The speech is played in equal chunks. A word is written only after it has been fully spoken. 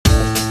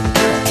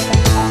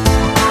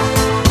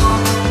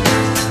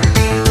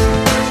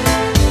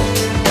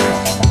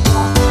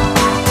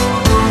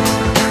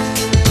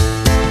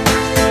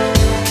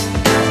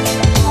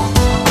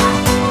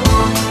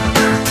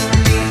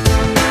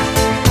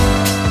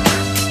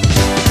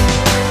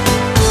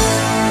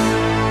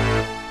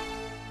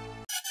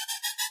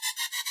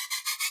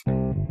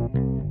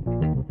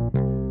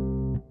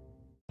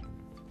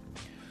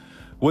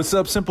What's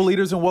up, Simple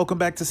Eaters, and welcome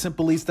back to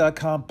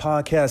SimpleEats.com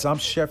podcast. I'm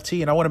Chef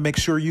T, and I want to make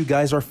sure you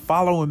guys are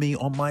following me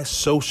on my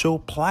social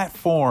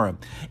platform.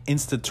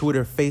 Insta,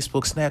 Twitter,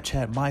 Facebook,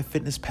 Snapchat,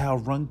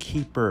 MyFitnessPal,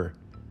 Runkeeper,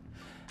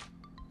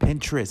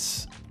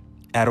 Pinterest,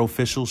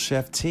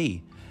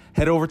 @OfficialChefT.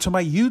 Head over to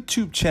my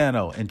YouTube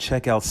channel and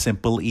check out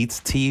Simple Eats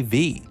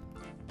TV.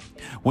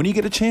 When you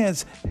get a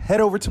chance,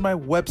 head over to my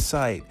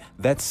website.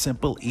 That's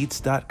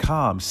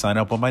SimpleEats.com. Sign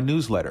up on my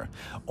newsletter.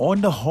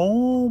 On the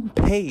home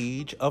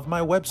page of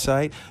my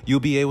website, you'll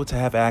be able to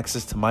have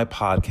access to my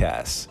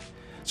podcasts.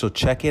 So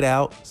check it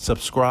out,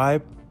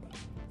 subscribe,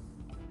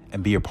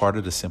 and be a part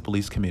of the Simple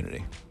Eats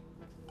community.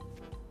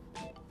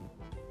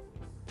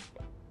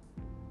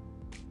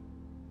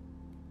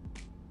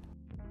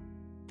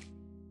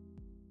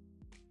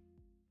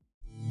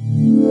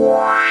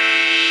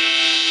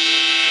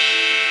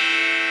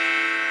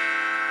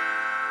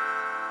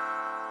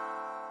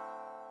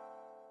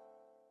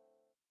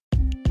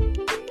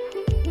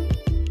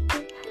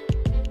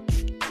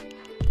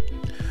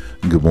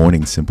 Good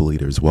morning, Simple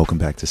Eaters. Welcome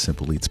back to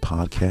Simple Eats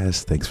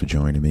Podcast. Thanks for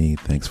joining me.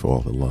 Thanks for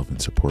all the love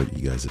and support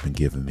you guys have been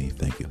giving me.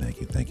 Thank you.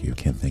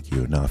 Can't thank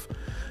you enough.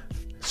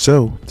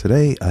 So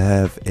today I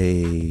have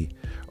a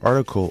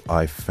article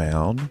I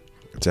found.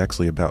 It's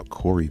actually about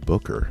Cory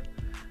Booker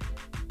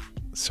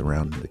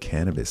surrounding the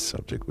cannabis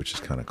subject, which is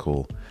kind of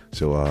cool.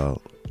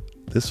 So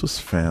this was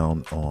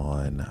found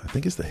on, I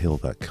think it's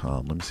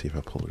thehill.com. Let me see if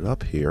I pull it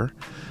up here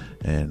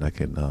and I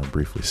can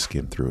briefly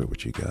skim through it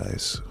with you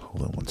guys.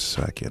 Hold on one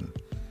second.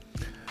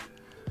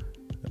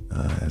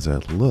 As I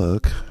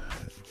look,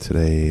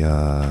 today,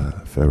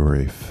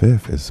 February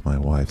 5th, is my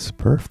wife's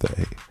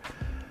birthday.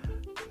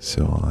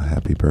 So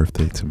happy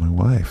birthday to my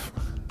wife.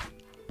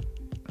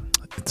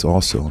 It's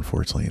also,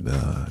 unfortunately,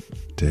 the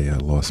day I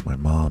lost my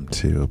mom,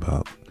 too,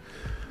 I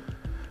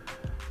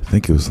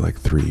think it was like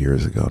 3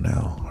 years ago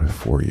now, or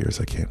 4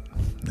 years. I can't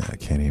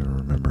even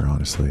remember,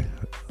 honestly.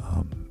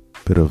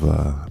 Bit of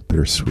a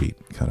bittersweet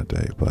kind of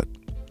day, but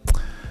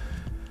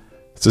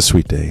it's a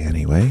sweet day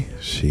anyway.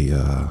 She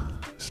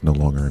is no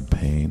longer in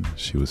pain.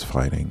 She was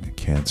fighting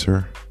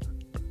cancer,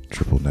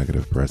 triple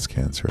negative breast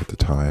cancer at the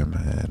time,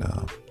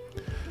 and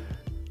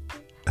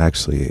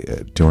actually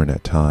during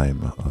that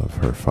time of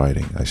her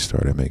fighting, I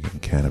started making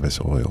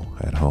cannabis oil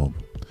at home,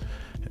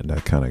 and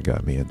that kind of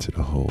got me into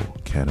the whole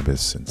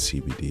cannabis and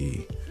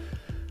CBD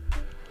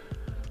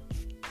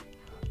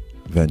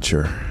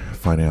venture,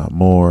 finding out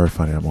more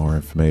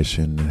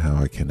information and how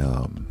I can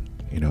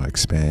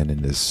expand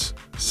in this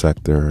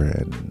sector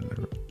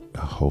and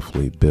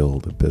hopefully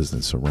build a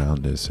business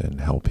around this and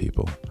help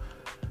people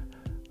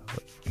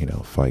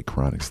fight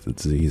chronic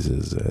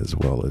diseases, as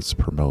well as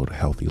promote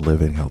healthy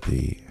living,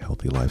 healthy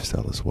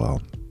lifestyle as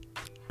well.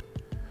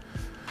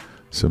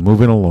 So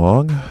moving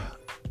along,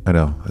 I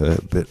know a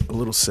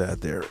little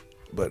sad there,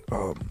 but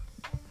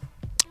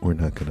we're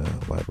not going to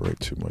elaborate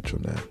too much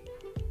on that.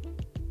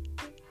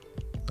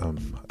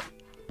 I'm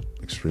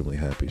extremely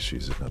happy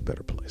she's in a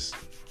better place.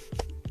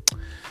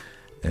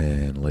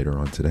 And later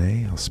on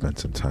today, I'll spend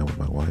some time with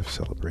my wife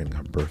celebrating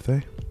her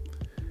birthday.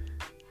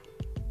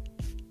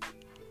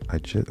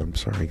 I'm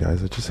sorry,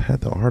 guys. I just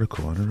had the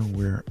article. I don't know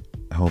where.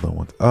 Hold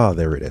on.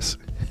 There it is.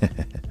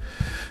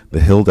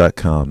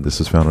 Thehill.com.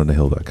 This is found on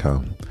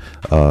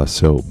thehill.com.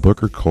 So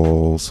Booker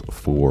calls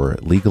for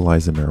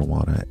legalizing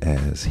marijuana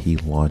as he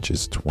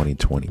launches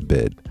 2020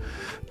 bid.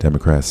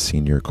 Democrat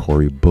senior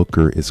Cory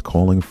Booker is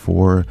calling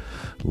for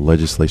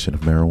legislation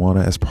of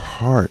marijuana as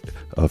part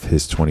of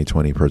his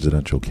 2020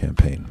 presidential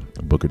campaign.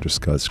 Booker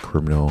discussed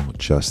criminal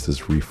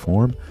justice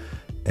reform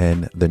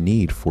and the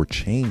need for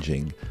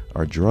changing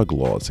our drug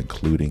laws,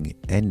 including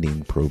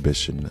ending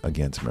prohibition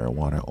against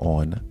marijuana,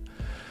 on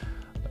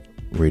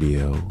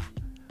radio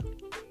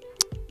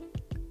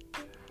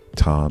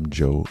Tom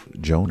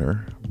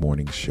Joyner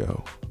morning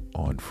show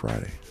on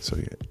Friday. So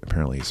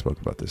apparently he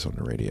spoke about this on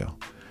the radio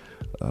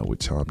with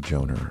Tom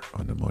Joyner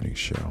on the morning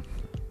show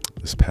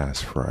this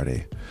past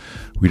Friday.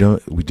 We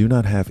do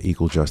not have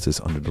equal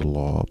justice under the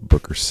law,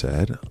 Booker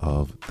said,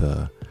 of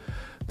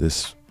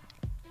this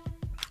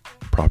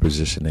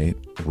Proposition 8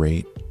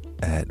 rate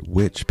at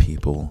which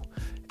people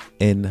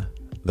in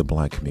the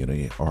black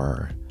community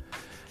are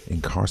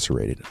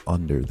incarcerated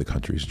under the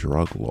country's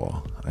drug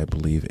law. I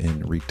believe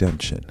in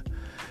redemption.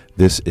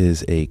 This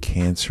is a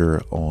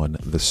cancer on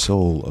the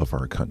soul of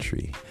our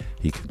country,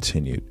 he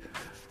continued.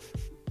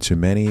 Too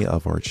many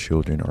of our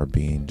children are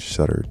being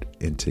shuttered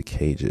into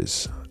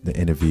cages. The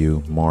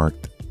interview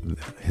marked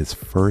his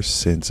first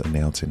since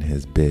announcing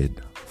his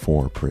bid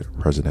for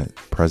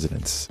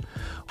presidents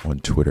on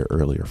Twitter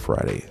earlier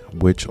Friday,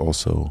 which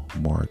also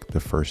marked the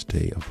first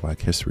day of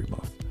Black History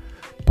Month.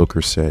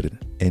 Booker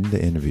said in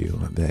the interview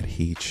that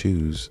he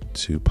chose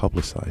to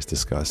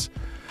discuss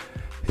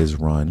his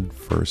run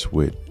first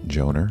with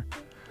Joyner,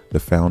 the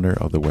founder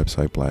of the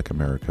website Black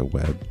America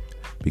Web,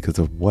 because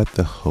of what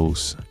the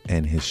host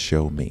and his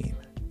show mean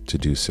to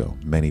do so.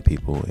 Many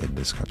people in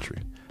this country.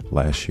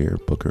 Last year,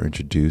 Booker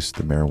introduced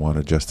the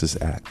Marijuana Justice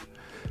Act,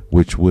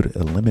 which would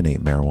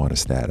eliminate marijuana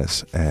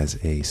status as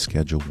a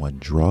Schedule I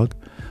drug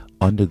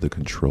under the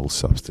Controlled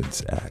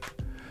Substance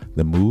Act.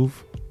 The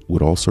move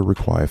would also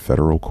require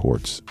federal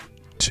courts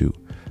to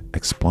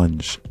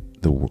expunge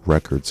the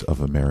records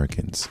of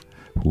Americans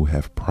who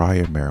have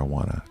prior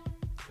marijuana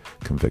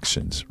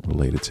convictions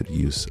related to the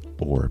use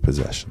or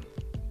possession.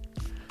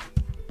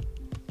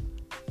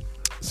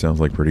 Sounds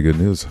like pretty good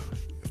news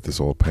if this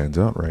all pans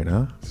out right,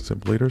 huh?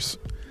 Simple Eaters?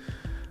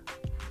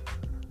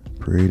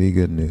 Pretty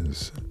good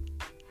news.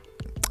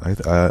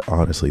 I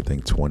honestly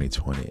think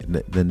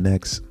 2020, the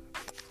next,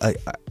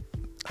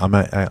 I'm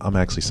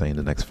actually saying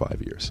the next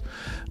 5 years.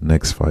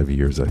 Next 5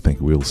 years, I think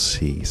we'll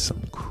see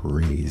some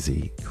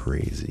crazy,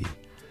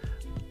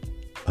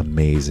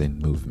 amazing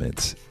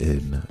movements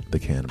in the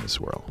cannabis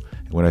world.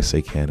 And when I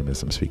say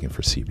cannabis, I'm speaking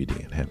for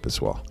CBD and hemp as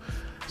well.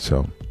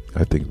 So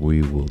I think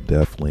we will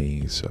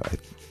definitely.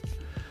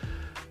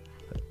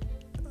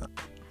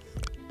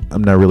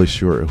 I'm not really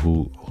sure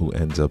who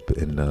ends up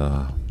in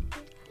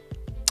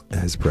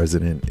as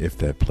president, if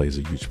that plays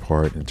a huge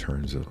part in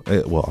terms of,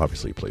 well,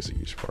 obviously it plays a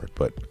huge part,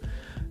 but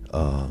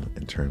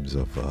in terms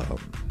of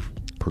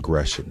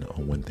progression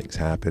on when things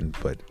happen.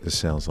 But this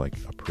sounds like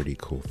a pretty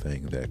cool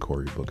thing that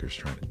Cory Booker's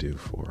trying to do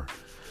for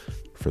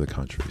the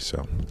country.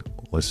 So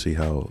let's see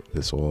how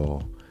this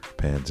all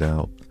pans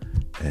out,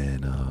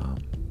 and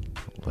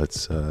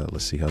let's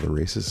see how the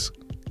races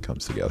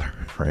comes together,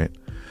 right?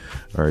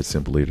 All right,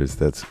 Simple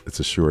Eaters, it's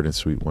a short and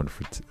sweet one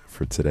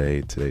for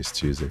today. Today's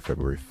Tuesday,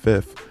 February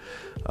 5th.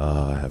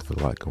 I have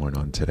a lot going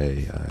on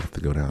today. I have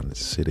to go down to the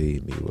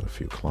city, meet with a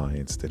few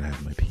clients. Then I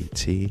have my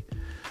PT.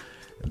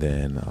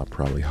 Then I'll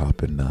probably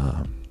hop on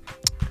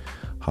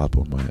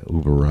my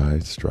Uber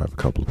rides, drive a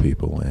couple of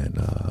people, and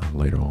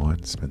later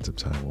on spend some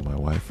time with my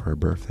wife for her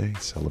birthday,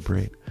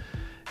 celebrate,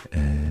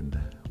 and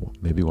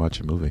maybe watch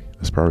a movie.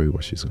 That's probably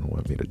what she's going to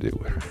want me to do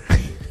with her.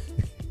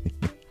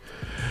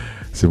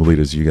 Simple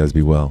Eaters, you guys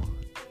be well.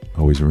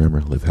 Always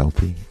remember, live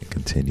healthy and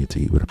continue to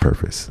eat with a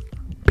purpose.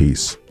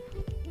 Peace.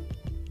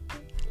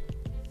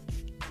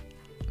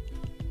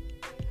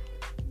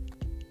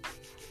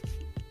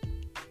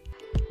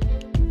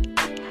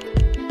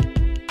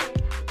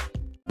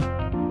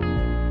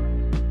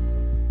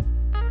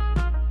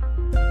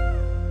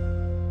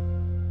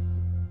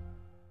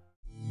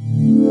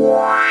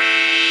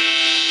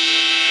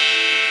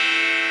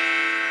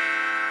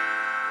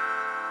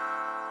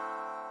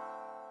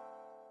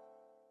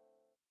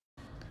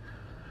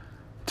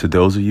 To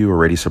those of you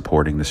already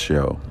supporting the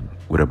show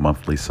with a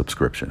monthly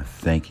subscription,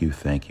 thank you.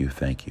 Thank you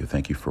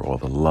for all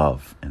the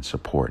love and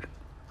support.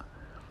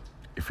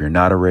 If you're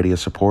not already a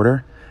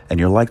supporter and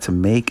you'd like to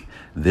make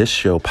this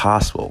show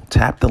possible,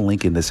 tap the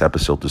link in this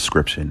episode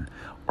description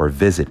or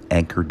visit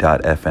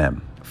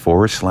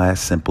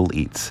anchor.fm/Simple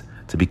Eats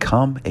to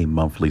become a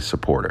monthly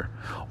supporter.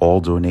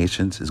 All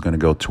donations is going to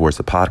go towards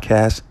the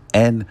podcast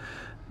and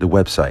the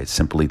website,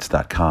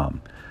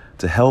 simpleeats.com,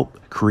 to help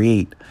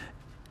create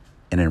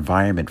an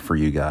environment for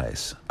you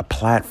guys, a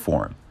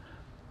platform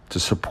to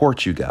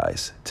support you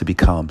guys to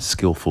become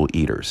skillful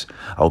eaters.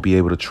 I'll be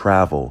able to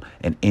travel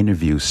and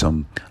interview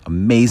some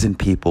amazing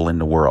people in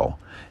the world,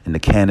 in the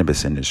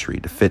cannabis industry,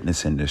 the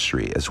fitness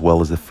industry, as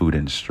well as the food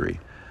industry,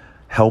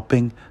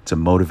 helping to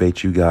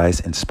motivate you guys,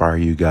 inspire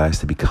you guys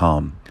to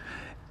become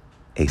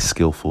a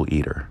skillful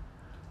eater,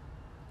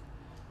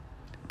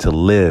 to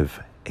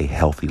live a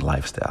healthy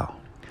lifestyle,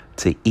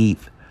 to eat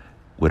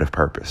with a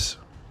purpose.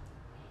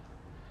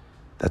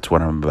 That's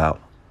what I'm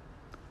about.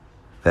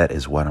 That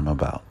is what I'm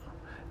about.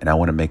 And I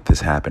want to make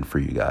this happen for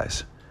you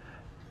guys.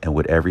 And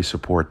with every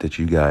support that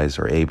you guys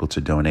are able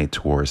to donate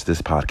towards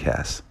this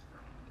podcast,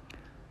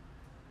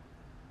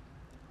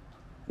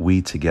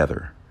 we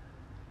together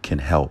can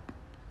help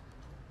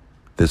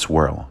this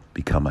world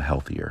become a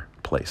healthier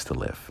place to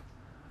live.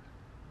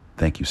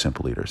 Thank you,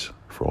 Simple Eaters,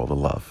 for all the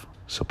love,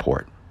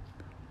 support.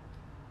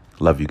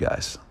 Love you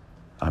guys.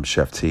 I'm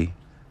Chef T.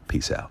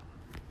 Peace out.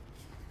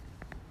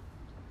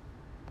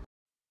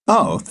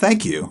 Oh,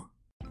 thank you.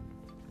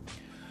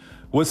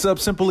 What's up,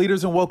 Simple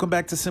Eaters, and welcome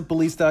back to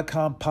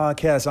SimpleEats.com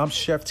podcast. I'm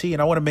Chef T,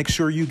 and I want to make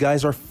sure you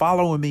guys are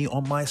following me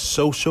on my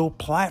social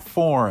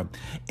platform.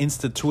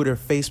 Insta, Twitter,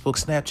 Facebook,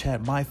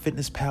 Snapchat,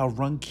 MyFitnessPal,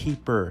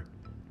 Runkeeper,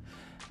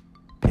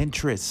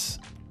 Pinterest,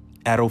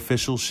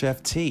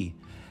 @OfficialChefT.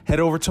 Head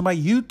over to my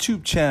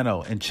YouTube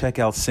channel and check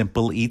out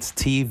Simple Eats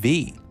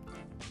TV.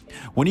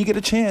 When you get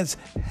a chance,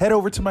 head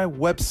over to my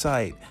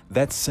website.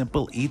 That's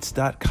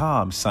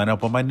simpleeats.com. Sign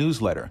up on my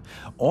newsletter.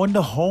 On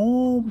the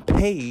home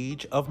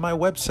page of my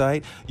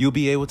website, you'll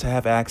be able to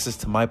have access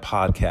to my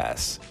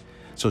podcasts.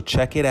 So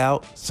check it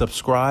out,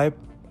 subscribe,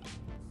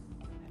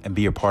 and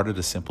be a part of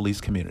the Simple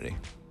Eats community.